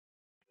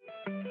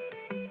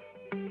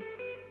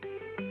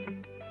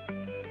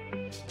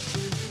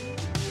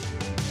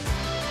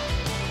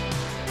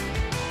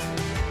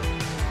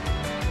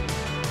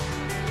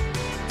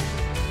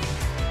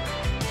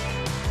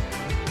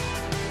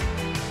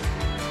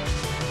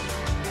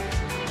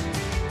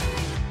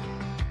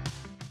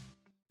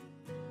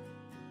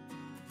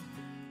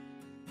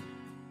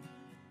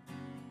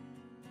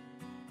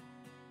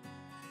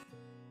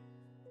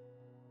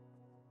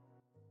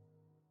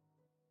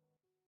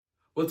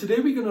Well,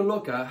 today we're going to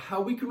look at how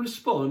we can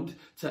respond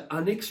to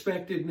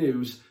unexpected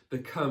news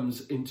that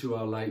comes into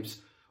our lives.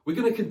 We're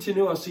going to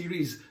continue our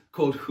series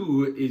called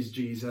Who is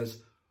Jesus?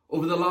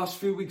 Over the last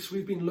few weeks,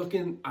 we've been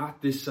looking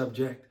at this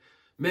subject.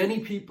 Many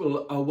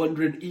people are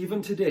wondering,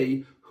 even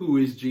today, who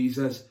is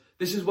Jesus?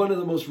 This is one of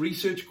the most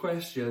researched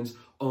questions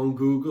on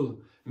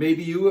Google.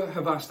 Maybe you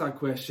have asked that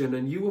question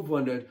and you have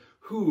wondered,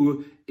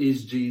 who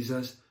is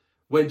Jesus?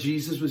 When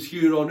Jesus was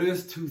here on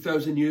earth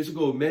 2,000 years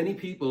ago, many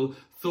people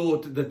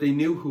thought that they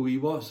knew who he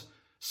was.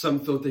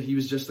 Some thought that he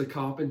was just a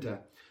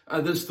carpenter.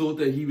 Others thought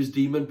that he was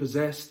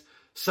demon-possessed.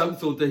 Some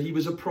thought that he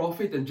was a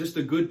prophet and just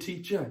a good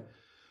teacher.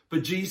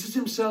 But Jesus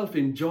himself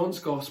in John's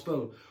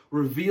Gospel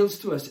reveals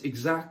to us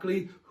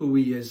exactly who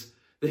he is.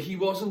 That he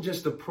wasn't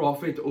just a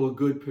prophet or a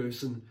good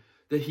person.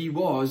 That he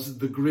was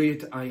the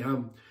great I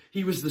am.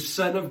 He was the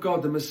Son of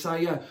God, the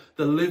Messiah,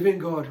 the living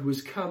God who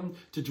has come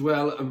to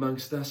dwell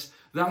amongst us.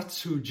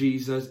 That's who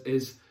Jesus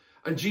is.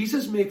 And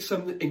Jesus makes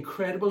some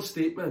incredible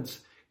statements.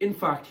 In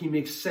fact, he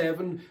makes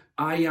 7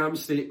 I am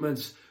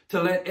statements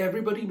to let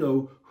everybody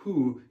know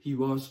who he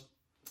was.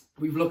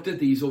 We've looked at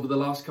these over the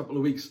last couple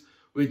of weeks,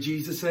 where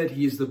Jesus said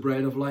he is the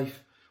bread of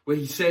life, where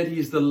he said he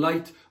is the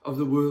light of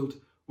the world,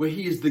 where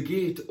he is the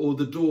gate or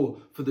the door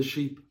for the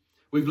sheep.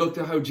 We've looked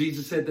at how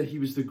Jesus said that he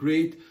was the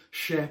great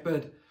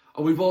shepherd.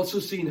 And we've also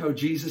seen how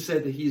Jesus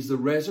said that he is the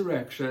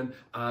resurrection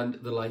and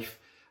the life.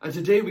 And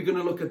today we're going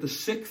to look at the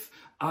 6th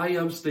I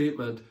am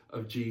statement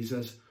of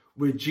Jesus,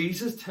 where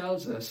Jesus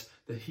tells us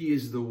that he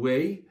is the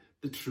way,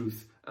 the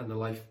truth, and the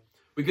life.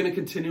 We're going to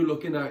continue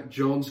looking at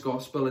John's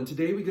Gospel, and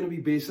today we're going to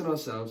be basing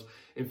ourselves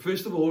in,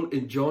 first of all,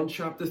 in John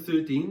chapter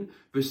 13,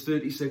 verse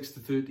 36 to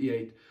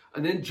 38,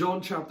 and then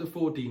John chapter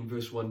 14,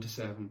 verse 1 to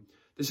 7.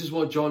 This is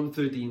what John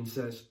 13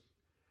 says.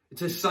 It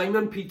says,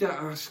 Simon Peter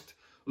asked,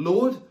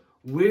 Lord,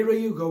 where are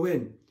you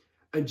going?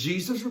 And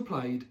Jesus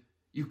replied,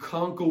 you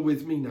can't go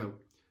with me now,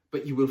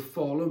 but you will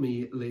follow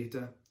me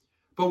later.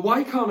 But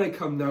why can't I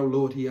come now,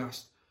 Lord? He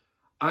asked.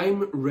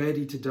 I'm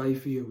ready to die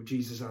for you,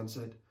 Jesus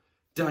answered.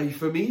 Die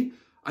for me?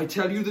 I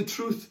tell you the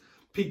truth,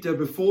 Peter,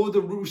 before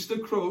the rooster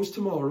crows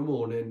tomorrow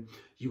morning,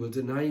 you will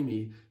deny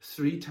me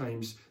 3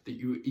 times that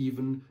you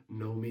even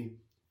know me.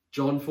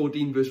 John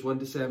 14, verse 1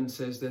 to 7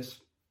 says this.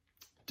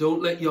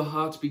 Don't let your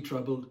hearts be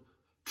troubled.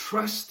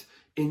 Trust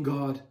in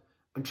God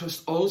and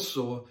trust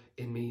also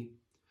in me.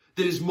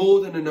 There is more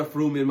than enough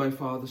room in my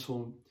Father's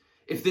home.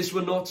 If this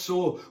were not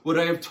so, would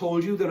I have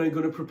told you that I'm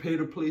going to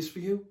prepare a place for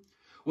you?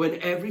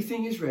 When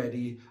everything is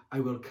ready,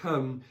 I will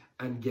come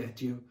and get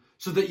you,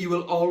 so that you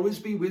will always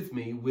be with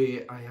me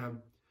where I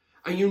am.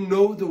 And you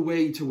know the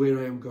way to where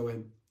I am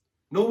going.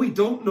 No, we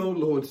don't know,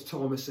 Lord,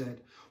 Thomas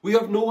said. We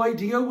have no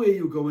idea where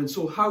you're going,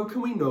 so how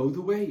can we know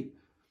the way?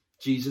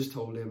 Jesus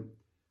told him,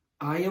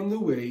 I am the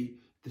way,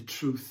 the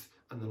truth,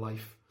 and the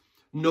life.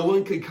 No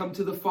one can come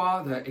to the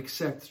Father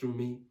except through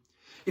me.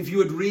 If you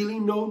had really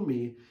known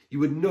me, you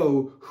would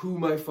know who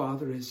my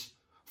Father is.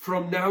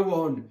 From now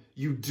on,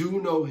 you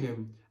do know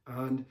him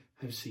and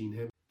have seen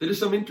him. There are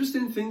some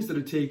interesting things that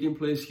are taking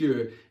place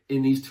here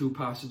in these 2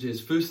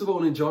 passages. First of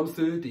all, in John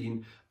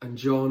 13 and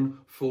John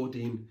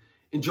 14.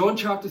 In John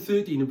chapter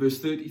 13 and verse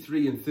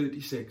 33 and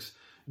 36,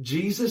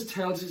 Jesus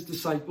tells his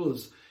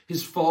disciples,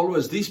 his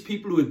followers, these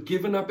people who had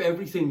given up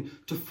everything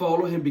to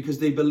follow him because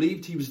they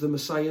believed he was the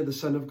Messiah, the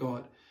Son of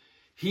God.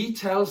 He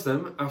tells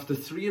them, after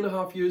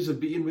 3.5 years of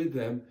being with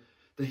them,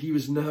 that he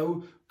was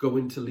now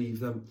going to leave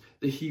them,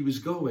 that he was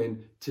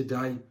going to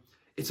die.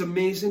 It's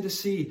amazing to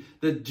see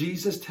that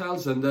Jesus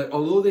tells them that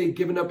although they had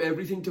given up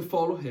everything to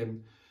follow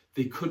him,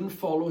 they couldn't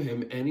follow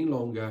him any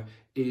longer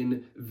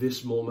in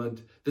this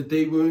moment, that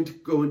they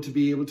weren't going to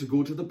be able to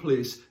go to the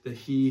place that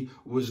he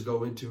was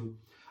going to.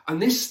 And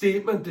this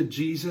statement that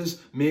Jesus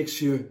makes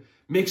here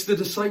makes the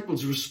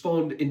disciples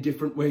respond in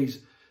different ways.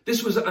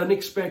 This was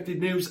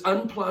unexpected news,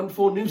 unplanned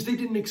for news. They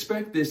didn't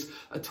expect this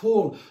at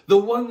all. The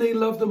one they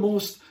loved the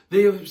most,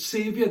 their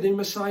Savior, their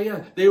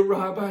Messiah, their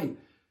Rabbi,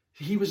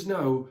 he was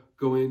now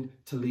going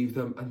to leave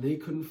them, and they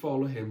couldn't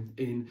follow him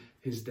in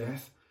his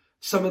death.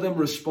 Some of them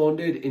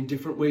responded in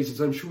different ways, as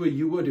I'm sure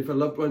you would if a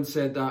loved one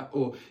said that,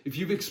 or if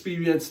you've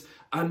experienced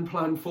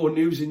unplanned for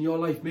news in your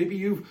life, maybe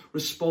you've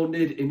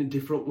responded in a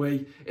different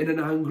way, in an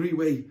angry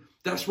way.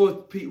 That's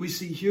what we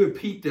see here.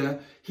 Peter,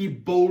 he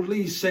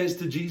boldly says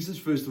to Jesus,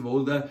 first of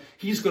all, that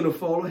he's going to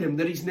follow him,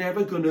 that he's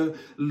never going to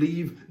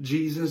leave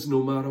Jesus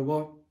no matter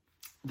what.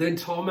 Then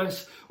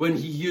Thomas, when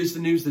he hears the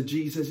news that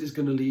Jesus is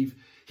going to leave,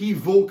 he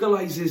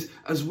vocalizes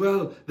as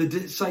well the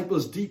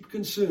disciples' deep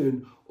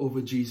concern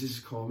over Jesus'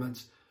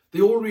 comments.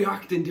 They all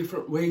react in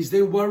different ways.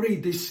 They're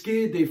worried, they're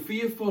scared, they're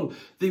fearful.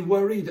 They're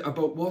worried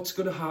about what's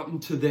going to happen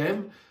to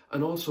them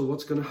and also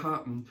what's going to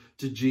happen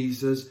to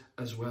Jesus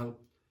as well.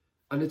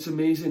 And it's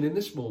amazing in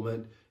this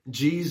moment,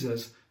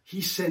 Jesus,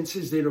 he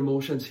senses their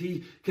emotions.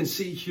 He can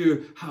see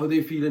here how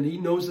they feel, and he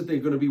knows that they're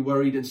going to be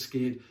worried and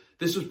scared.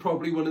 This was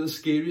probably one of the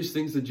scariest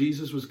things that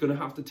Jesus was going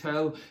to have to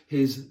tell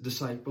his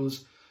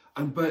disciples.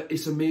 But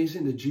it's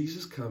amazing that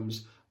Jesus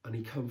comes and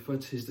he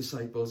comforts his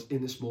disciples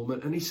in this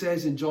moment. And he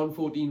says in John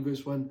 14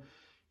 verse 1,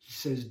 he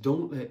says,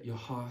 don't let your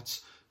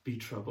hearts be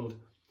troubled.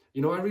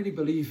 You know, I really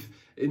believe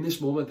in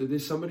this moment that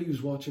there's somebody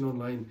who's watching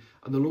online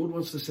and the Lord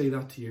wants to say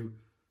that to you.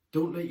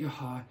 Don't let your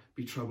heart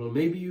be troubled.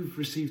 Maybe you've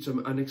received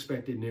some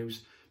unexpected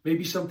news.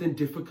 Maybe something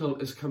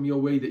difficult has come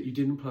your way that you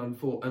didn't plan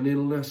for. An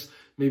illness.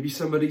 Maybe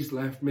somebody's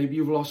left. Maybe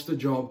you've lost a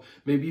job.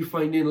 Maybe you're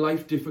finding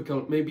life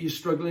difficult. Maybe you're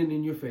struggling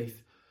in your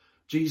faith.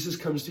 Jesus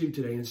comes to you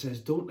today and says,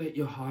 don't let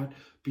your heart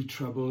be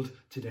troubled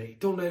today.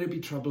 Don't let it be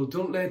troubled.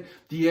 Don't let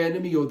the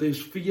enemy or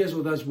those fears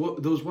or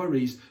those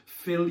worries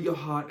fill your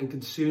heart and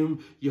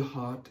consume your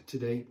heart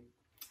today.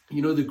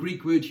 You know, the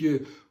Greek word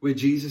here where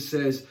Jesus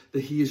says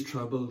that he is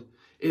troubled,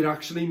 it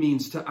actually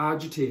means to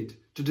agitate,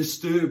 to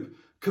disturb,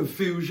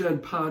 confusion,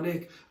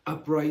 panic,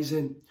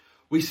 uprising.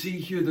 We see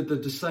here that the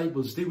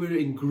disciples, they were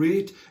in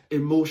great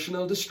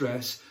emotional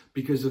distress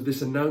because of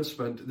this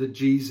announcement that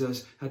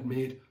Jesus had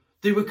made.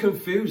 They were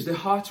confused. Their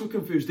hearts were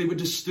confused. They were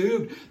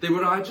disturbed. They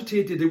were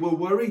agitated. They were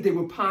worried. They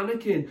were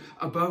panicking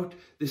about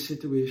this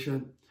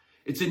situation.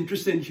 It's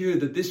interesting here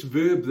that this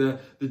verb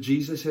that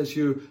Jesus says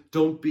here,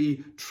 don't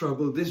be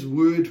troubled. This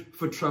word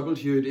for troubled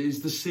here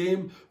is the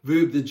same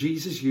verb that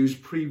Jesus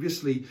used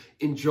previously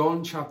in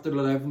John chapter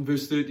 11,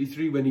 verse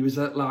 33, when he was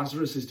at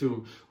Lazarus'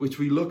 tomb, which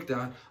we looked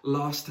at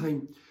last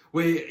time,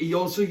 where he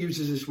also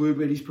uses this word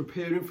when he's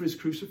preparing for his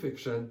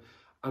crucifixion.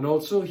 And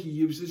also he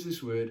uses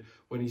this word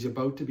when he's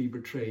about to be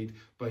betrayed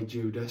by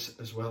Judas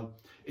as well.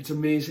 It's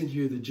amazing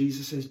here that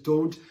Jesus says,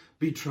 don't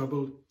be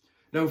troubled.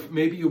 Now,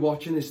 maybe you're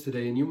watching this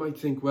today and you might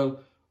think, well,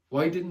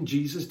 why didn't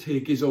Jesus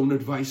take his own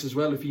advice as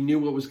well if he knew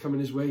what was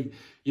coming his way?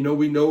 You know,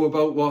 we know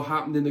about what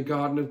happened in the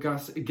Garden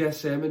of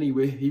Gethsemane,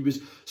 where he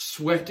was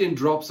sweating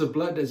drops of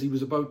blood as he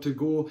was about to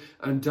go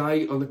and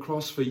die on the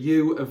cross for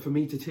you and for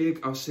me to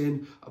take our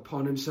sin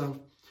upon himself.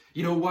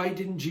 You know, why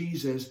didn't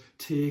Jesus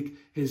take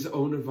his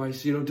own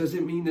advice? You know, does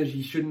it mean that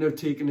he shouldn't have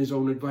taken his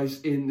own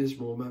advice in this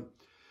moment?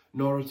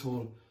 Not at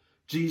all.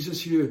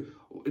 Jesus here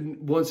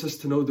wants us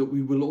to know that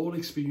we will all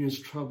experience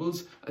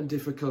troubles and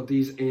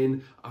difficulties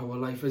in our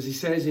life. As he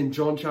says in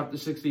John chapter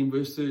 16,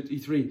 verse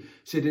 33, he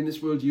said, in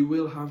this world you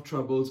will have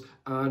troubles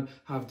and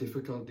have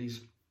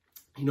difficulties.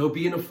 You know,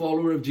 being a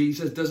follower of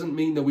Jesus doesn't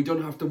mean that we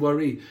don't have to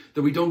worry,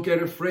 that we don't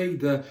get afraid,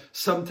 that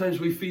sometimes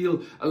we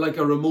feel like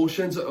our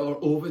emotions are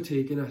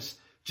overtaking us.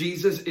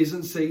 Jesus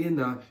isn't saying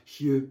that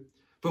here.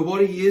 But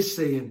what he is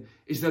saying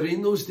is that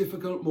in those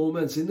difficult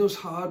moments, in those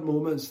hard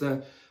moments,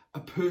 that a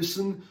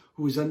person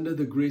who is under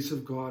the grace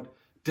of God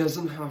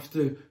doesn't have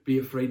to be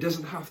afraid,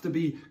 doesn't have to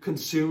be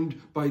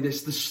consumed by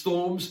this. The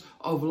storms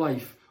of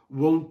life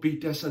won't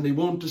beat us and they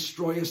won't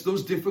destroy us.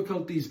 Those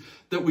difficulties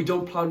that we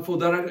don't plan for,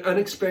 that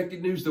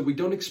unexpected news that we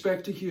don't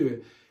expect to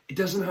hear, it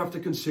doesn't have to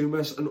consume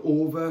us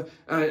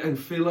and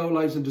fill our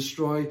lives and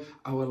destroy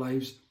our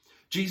lives.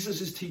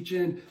 Jesus is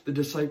teaching the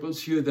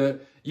disciples here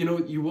that, you know,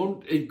 you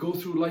won't go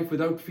through life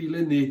without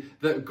feeling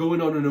that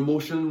going on an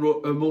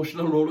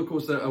emotional roller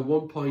coaster at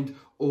one point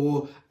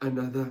or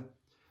another.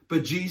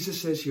 But Jesus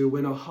says here,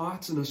 when our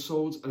hearts and our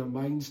souls and our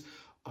minds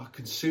are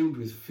consumed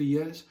with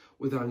fears,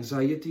 with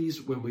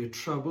anxieties, when we're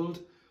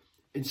troubled,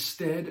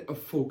 instead of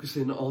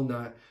focusing on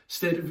that,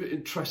 instead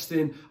of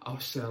trusting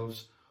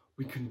ourselves,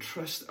 we can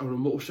trust our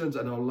emotions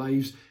and our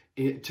lives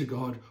to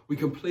God. We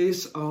can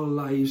place our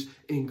lives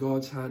in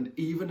God's hand,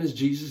 even as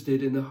Jesus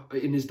did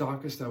in his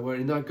darkest hour,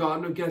 in that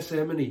Garden of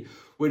Gethsemane,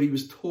 where he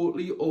was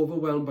totally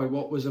overwhelmed by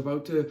what was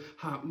about to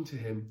happen to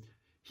him.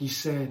 He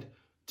said,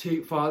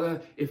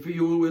 Father, if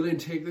you are willing,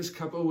 take this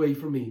cup away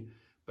from me,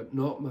 but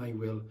not my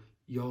will,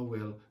 your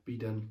will be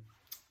done.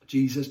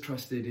 Jesus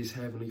trusted his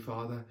heavenly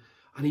Father.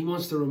 And he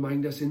wants to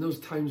remind us in those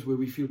times where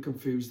we feel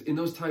confused, in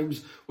those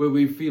times where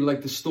we feel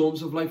like the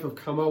storms of life have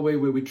come our way,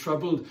 where we're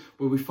troubled,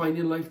 where we're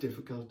finding life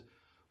difficult,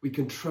 we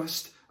can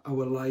trust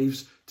our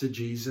lives to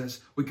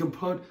Jesus. We can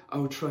put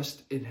our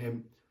trust in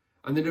him.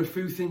 And there are a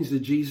few things that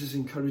Jesus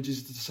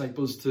encourages the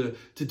disciples to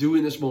do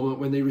in this moment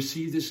when they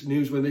receive this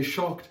news, when they're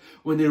shocked,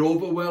 when they're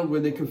overwhelmed,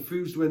 when they're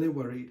confused, when they're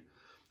worried.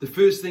 The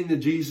first thing that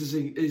Jesus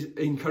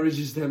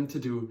encourages them to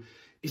do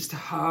is to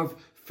have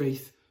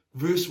faith.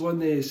 Verse 1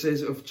 there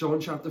says of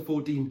John chapter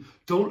 14,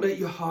 don't let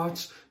your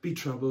hearts be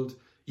troubled.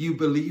 You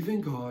believe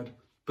in God,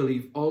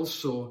 believe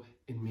also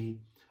in me.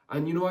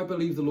 And you know, I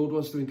believe the Lord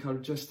wants to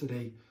encourage us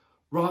today.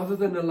 Rather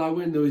than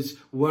allowing those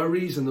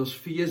worries and those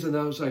fears and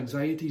those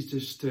anxieties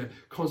just to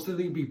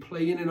constantly be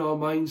playing in our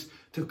minds,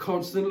 to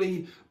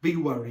constantly be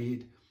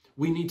worried,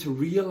 we need to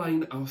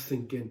realign our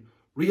thinking,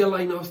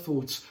 realign our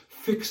thoughts,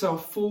 fix our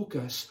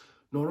focus,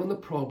 not on the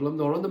problem,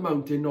 not on the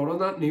mountain, not on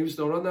that news,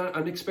 not on that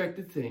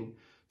unexpected thing.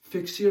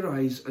 Fix your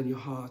eyes and your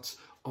hearts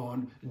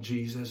on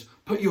Jesus.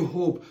 Put your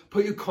hope,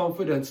 put your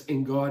confidence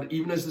in God,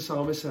 even as the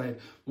psalmist said,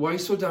 why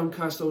so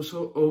downcast,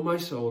 O my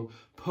soul?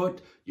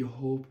 Put your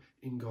hope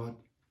in God.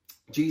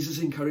 Jesus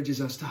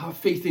encourages us to have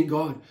faith in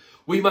God.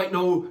 We might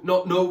not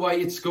know why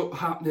it's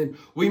happening.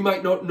 We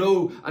might not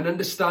know and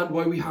understand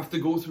why we have to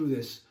go through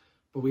this.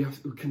 But we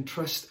can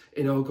trust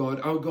in our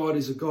God. Our God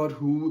is a God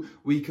who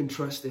we can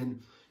trust in.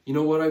 You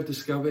know what I've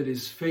discovered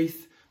is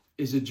faith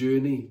is a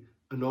journey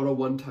and not a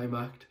one-time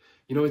act.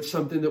 You know, it's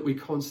something that we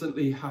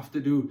constantly have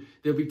to do.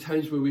 There'll be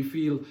times where we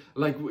feel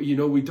like, we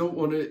don't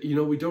want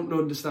to, we don't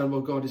understand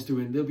what God is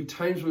doing. There'll be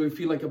times where we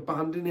feel like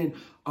abandoning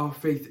our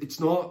faith.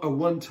 It's not a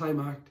one-time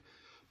act.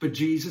 But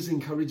Jesus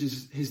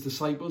encourages his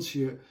disciples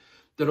here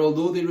that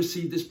although they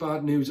received this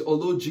bad news,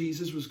 although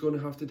Jesus was going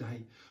to have to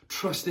die,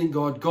 trust in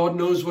God. God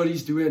knows what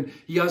he's doing.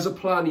 He has a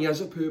plan. He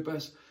has a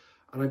purpose.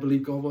 And I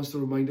believe God wants to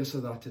remind us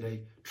of that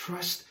today.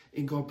 Trust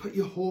in God. Put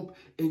your hope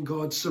in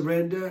God.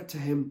 Surrender to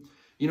him.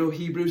 You know,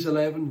 Hebrews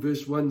 11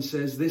 verse 1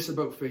 says this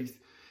about faith.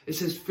 It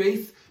says,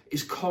 faith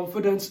is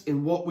confidence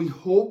in what we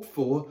hope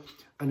for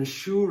and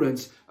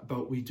assurance about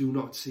what we do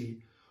not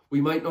see.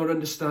 We might not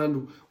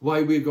understand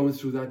why we're going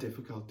through that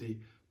difficulty,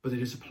 but there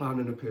is a plan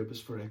and a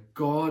purpose for it.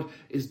 God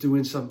is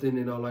doing something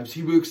in our lives.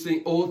 He works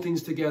all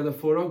things together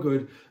for our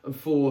good and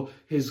for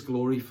his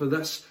glory, for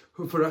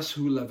us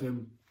who love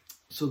him.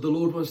 So the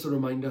Lord wants to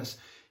remind us,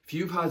 if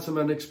you've had some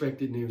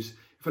unexpected news,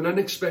 if an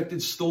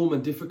unexpected storm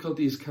and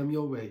difficulty has come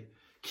your way,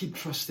 keep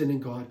trusting in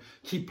God.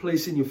 Keep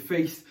placing your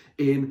faith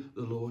in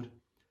the Lord.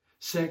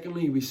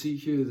 Secondly, we see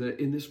here that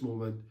in this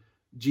moment,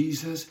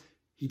 Jesus,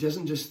 he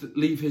doesn't just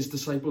leave his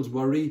disciples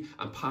worry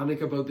and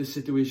panic about this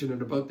situation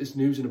and about this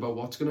news and about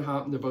what's going to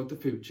happen, about the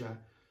future.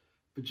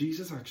 But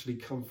Jesus actually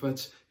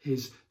comforts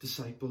his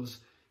disciples.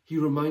 He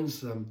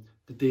reminds them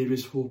that there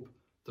is hope,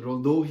 that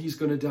although he's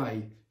going to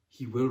die,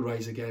 he will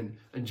rise again.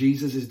 And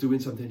Jesus is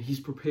doing something. He's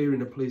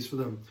preparing a place for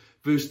them.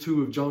 Verse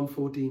 2 of John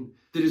 14.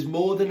 There is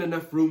more than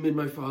enough room in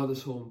my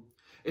Father's home.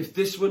 If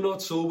this were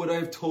not so, would I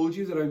have told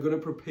you that I'm going to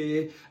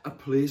prepare a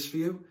place for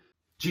you?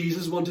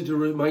 Jesus wanted to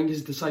remind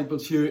his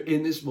disciples here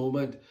in this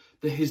moment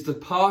that his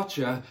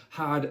departure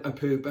had a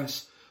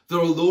purpose. That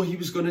although he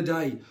was going to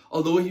die,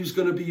 although he was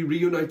going to be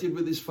reunited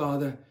with his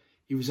Father,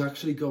 he was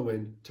actually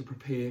going to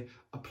prepare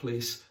a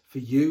place for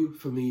you,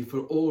 for me,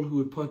 for all who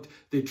would put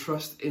their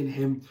trust in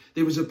him.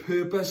 There was a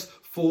purpose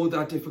for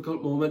that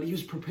difficult moment. He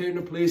was preparing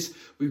a place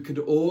where we could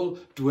all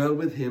dwell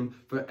with him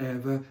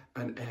forever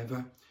and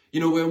ever.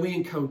 You know, when we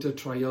encounter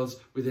trials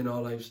within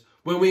our lives,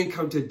 when we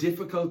encounter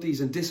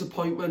difficulties and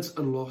disappointments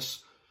and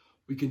loss,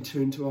 we can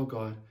turn to our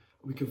God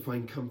and we can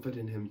find comfort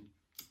in him.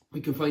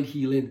 We can find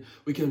healing.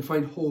 We can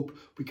find hope.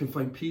 We can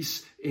find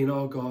peace in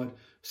our God,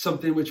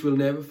 something which we'll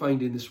never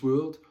find in this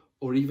world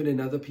or even in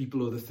other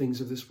people or the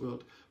things of this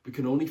world. We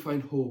can only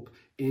find hope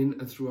in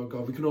and through our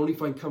God. We can only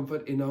find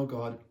comfort in our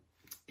God.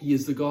 He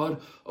is the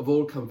God of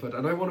all comfort.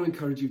 And I want to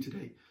encourage you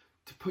today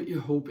to put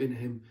your hope in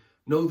him.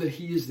 Know that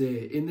he is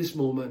there in this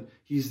moment.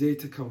 He is there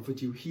to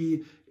comfort you.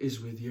 He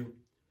is with you.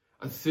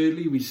 And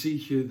thirdly, we see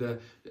here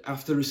that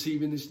after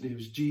receiving this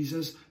news,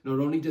 Jesus, not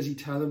only does he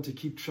tell them to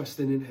keep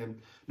trusting in him,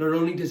 not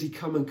only does he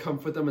come and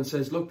comfort them and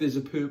says, look, there's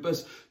a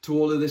purpose to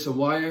all of this and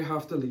why I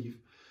have to leave.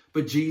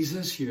 But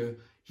Jesus here,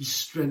 he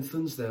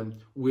strengthens them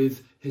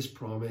with his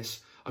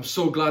promise. I'm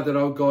so glad that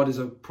our God is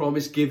a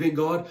promise-giving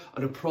God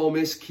and a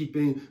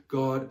promise-keeping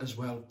God as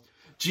well.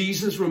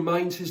 Jesus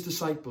reminds his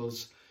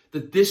disciples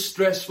that this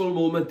stressful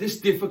moment, this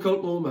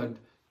difficult moment,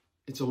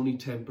 it's only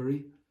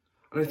temporary.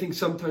 And I think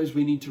sometimes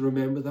we need to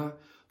remember that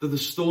the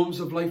storms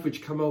of life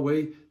which come our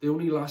way, they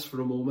only last for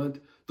a moment.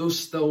 Those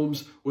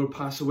storms will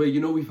pass away. You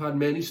know, we've had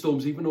many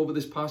storms, even over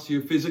this past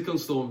year, physical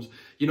storms.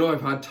 You know,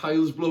 I've had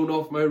tiles blown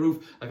off my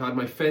roof. I've had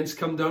my fence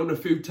come down a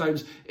few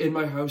times in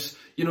my house.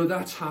 You know,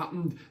 that's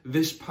happened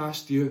this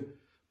past year.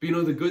 But you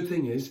know, the good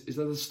thing is that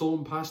the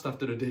storm passed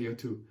after a day or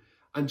two.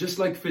 And just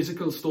like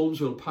physical storms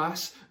will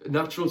pass,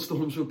 natural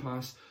storms will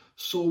pass,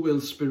 so will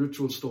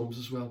spiritual storms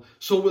as well.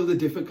 So will the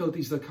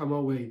difficulties that come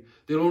our way.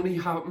 They'll only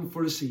happen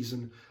for a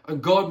season.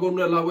 And God won't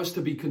allow us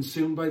to be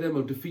consumed by them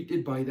or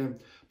defeated by them.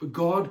 But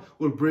God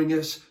will bring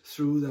us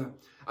through that.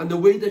 And the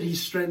way that he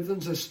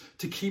strengthens us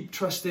to keep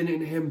trusting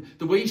in him,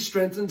 the way he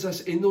strengthens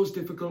us in those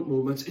difficult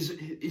moments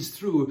is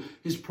through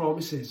his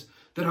promises.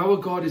 That our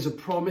God is a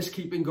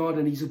promise-keeping God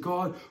and he's a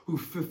God who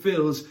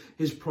fulfills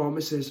his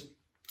promises.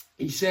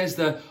 He says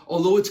that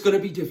although it's going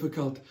to be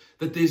difficult,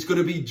 that there's going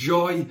to be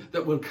joy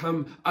that will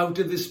come out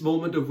of this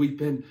moment of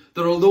weeping.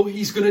 That although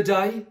he's going to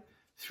die,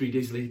 3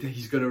 days later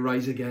he's going to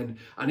rise again.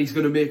 And he's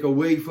going to make a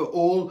way for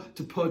all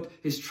to put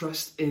his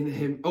trust in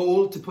him.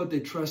 All to put their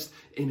trust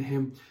in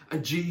him.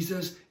 And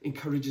Jesus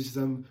encourages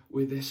them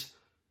with this.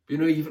 You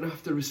know, even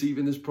after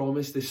receiving this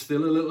promise, they're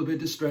still a little bit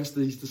distressed,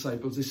 these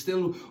disciples. They're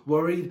still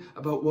worried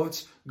about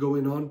what's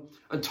going on.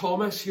 And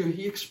Thomas here,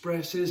 he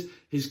expresses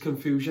his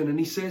confusion. And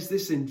he says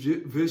this in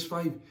verse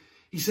 5.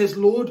 He says,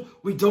 Lord,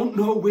 we don't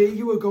know where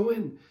you are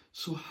going.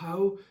 So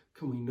how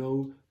can we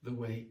know the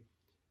way?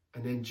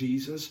 And then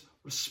Jesus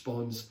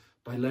responds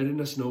by letting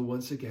us know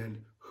once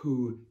again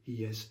who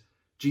he is.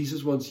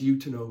 Jesus wants you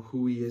to know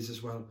who he is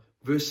as well.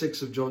 Verse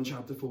 6 of John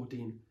chapter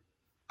 14.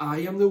 I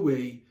am the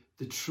way,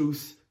 the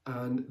truth,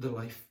 and the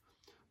life.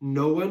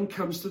 No one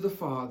comes to the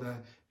Father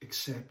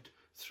except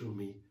through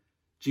me.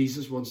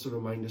 Jesus wants to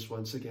remind us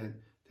once again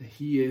that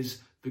he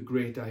is the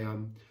great I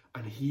am,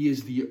 and he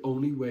is the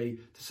only way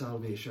to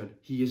salvation.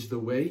 He is the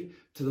way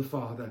to the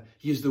Father.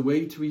 He is the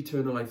way to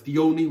eternal life, the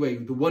only way,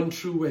 the one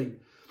true way.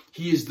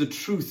 He is the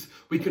truth.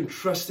 We can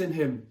trust in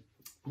him.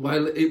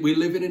 While we're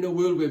living in a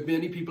world where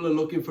many people are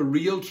looking for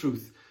real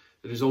truth,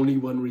 there is only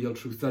one real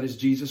truth. That is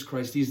Jesus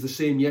Christ. He is the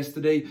same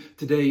yesterday,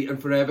 today, and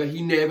forever.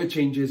 He never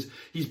changes.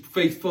 He's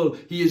faithful.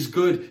 He is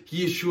good.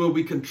 He is sure.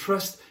 We can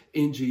trust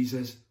in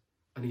Jesus.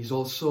 And he's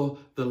also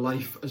the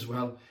life as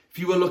well. If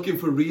you are looking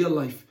for real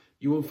life,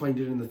 you won't find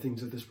it in the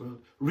things of this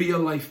world. Real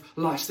life,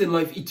 lasting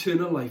life,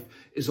 eternal life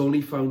is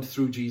only found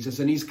through Jesus.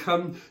 And he's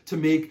come to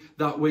make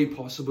that way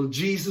possible.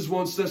 Jesus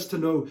wants us to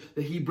know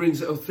that he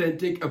brings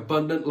authentic,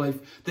 abundant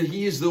life, that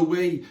he is the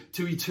way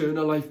to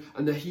eternal life,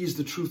 and that he is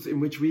the truth in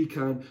which we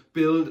can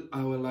build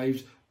our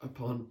lives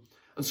upon.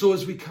 And so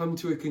as we come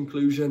to a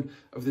conclusion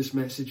of this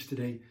message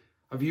today,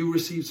 have you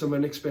received some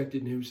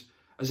unexpected news?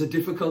 Has a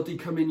difficulty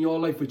come in your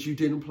life which you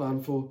didn't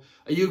plan for?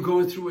 Are you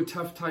going through a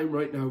tough time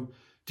right now?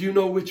 Do you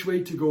know which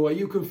way to go? Are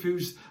you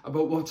confused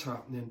about what's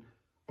happening?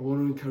 I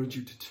want to encourage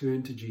you to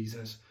turn to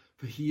Jesus,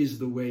 for he is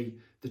the way,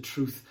 the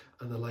truth,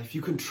 and the life.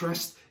 You can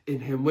trust in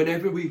him.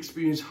 Whenever we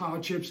experience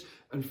hardships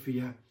and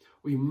fear,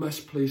 we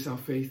must place our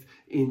faith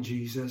in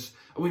Jesus.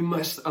 And we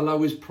must allow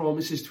his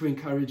promises to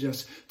encourage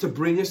us, to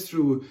bring us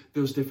through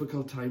those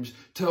difficult times,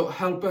 to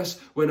help us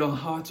when our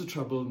hearts are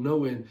troubled,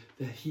 knowing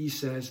that he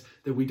says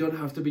that we don't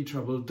have to be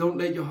troubled. Don't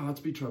let your hearts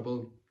be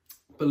troubled.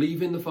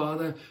 Believe in the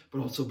Father, but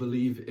also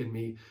believe in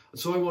me.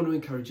 And so I want to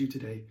encourage you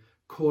today.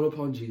 Call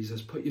upon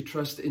Jesus. Put your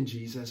trust in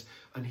Jesus,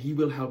 and he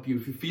will help you.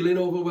 If you're feeling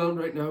overwhelmed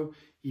right now,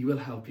 he will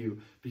help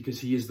you,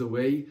 because he is the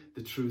way,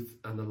 the truth,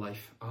 and the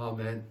life.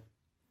 Amen.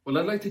 Well,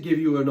 I'd like to give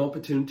you an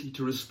opportunity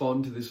to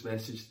respond to this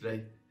message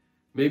today.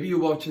 Maybe you're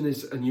watching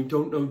this and you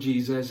don't know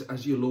Jesus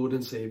as your Lord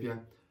and Saviour,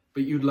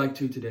 but you'd like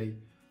to today.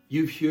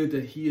 You've heard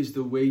that he is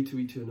the way to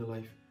eternal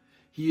life.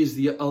 He is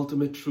the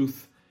ultimate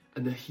truth,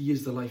 and that he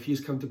is the life. He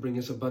has come to bring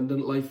us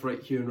abundant life right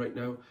here and right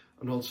now,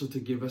 and also to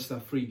give us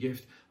that free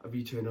gift of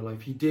eternal life.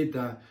 He did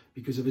that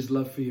because of his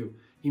love for you.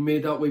 He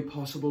made that way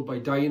possible by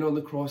dying on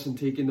the cross and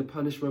taking the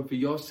punishment for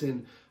your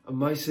sin and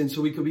my sin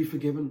so we could be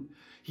forgiven.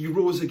 He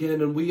rose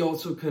again, and we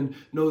also can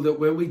know that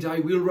when we die,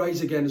 we'll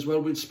rise again as well.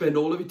 We'll spend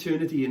all of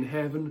eternity in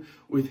heaven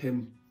with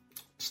him.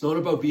 It's not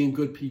about being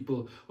good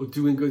people or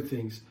doing good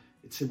things.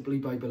 It's simply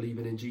by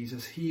believing in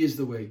Jesus. He is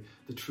the way,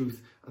 the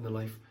truth, and the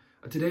life.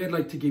 And today I'd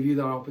like to give you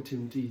that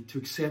opportunity to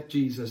accept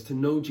Jesus, to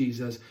know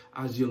Jesus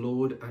as your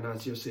Lord and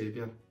as your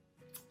Saviour.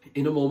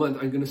 In a moment,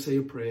 I'm going to say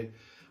a prayer,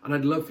 and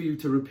I'd love for you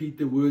to repeat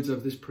the words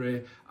of this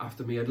prayer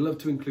after me. I'd love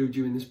to include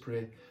you in this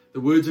prayer. The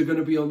words are going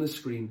to be on the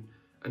screen.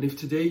 And if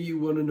today you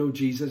want to know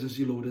Jesus as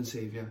your Lord and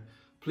Saviour,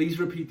 please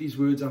repeat these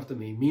words after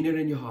me. Mean it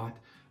in your heart,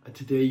 and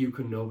today you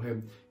can know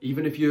him.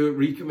 Even if you're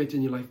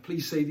recommitting your life,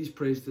 please say this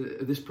prayer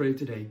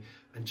today,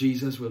 and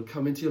Jesus will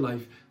come into your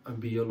life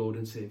and be your Lord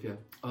and Saviour.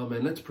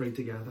 Amen. Let's pray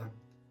together.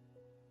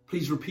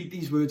 Please repeat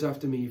these words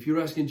after me. If you're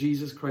asking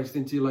Jesus Christ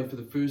into your life for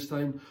the first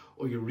time,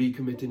 or you're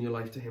recommitting your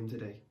life to him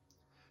today.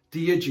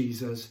 Dear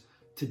Jesus,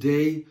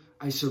 today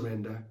I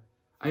surrender.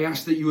 I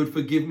ask that you would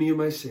forgive me of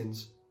my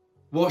sins.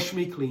 Wash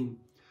me clean.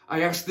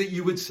 I ask that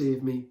you would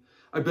save me.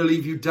 I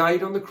believe you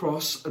died on the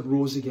cross and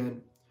rose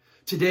again.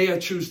 Today I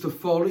choose to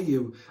follow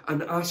you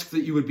and ask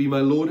that you would be my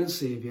Lord and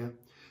Saviour.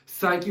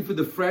 Thank you for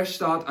the fresh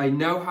start I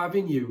now have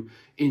in you.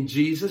 In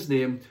Jesus'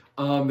 name,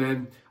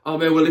 amen.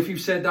 Amen. Well, if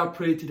you've said that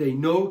prayer today,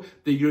 know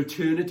that your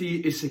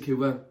eternity is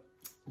secure.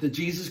 That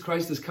Jesus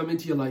Christ has come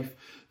into your life.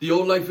 The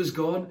old life is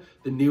gone.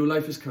 The new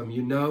life has come.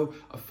 You're now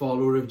a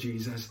follower of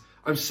Jesus.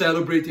 I'm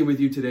celebrating with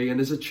you today. And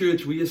as a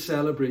church, we are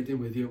celebrating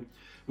with you.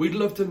 We'd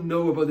love to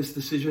know about this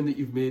decision that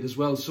you've made as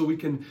well, so we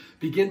can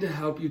begin to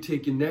help you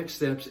take your next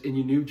steps in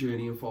your new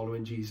journey of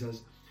following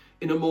Jesus.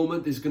 In a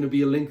moment, there's going to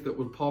be a link that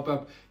will pop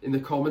up in the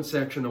comment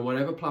section on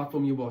whatever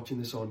platform you're watching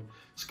this on.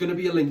 It's going to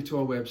be a link to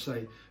our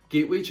website,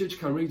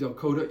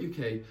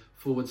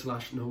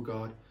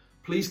 gatewaychurchcamry.co.uk/knowgod.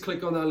 Please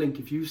click on that link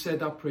if you said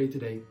that prayer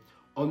today.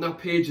 On that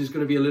page, there's going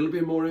to be a little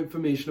bit more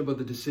information about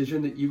the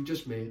decision that you've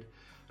just made.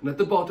 And at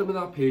the bottom of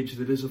that page,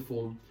 there is a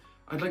form.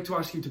 I'd like to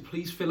ask you to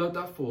please fill out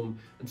that form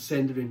and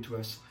send it in to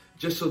us,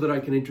 just so that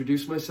I can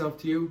introduce myself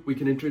to you, we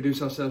can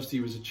introduce ourselves to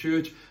you as a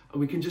church, and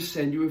we can just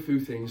send you a few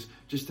things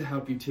just to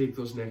help you take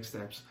those next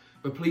steps.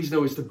 But please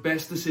know it's the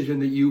best decision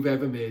that you've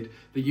ever made,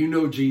 that you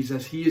know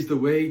Jesus. He is the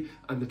way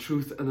and the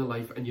truth and the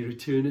life, and your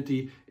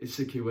eternity is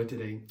secure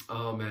today.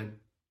 Amen.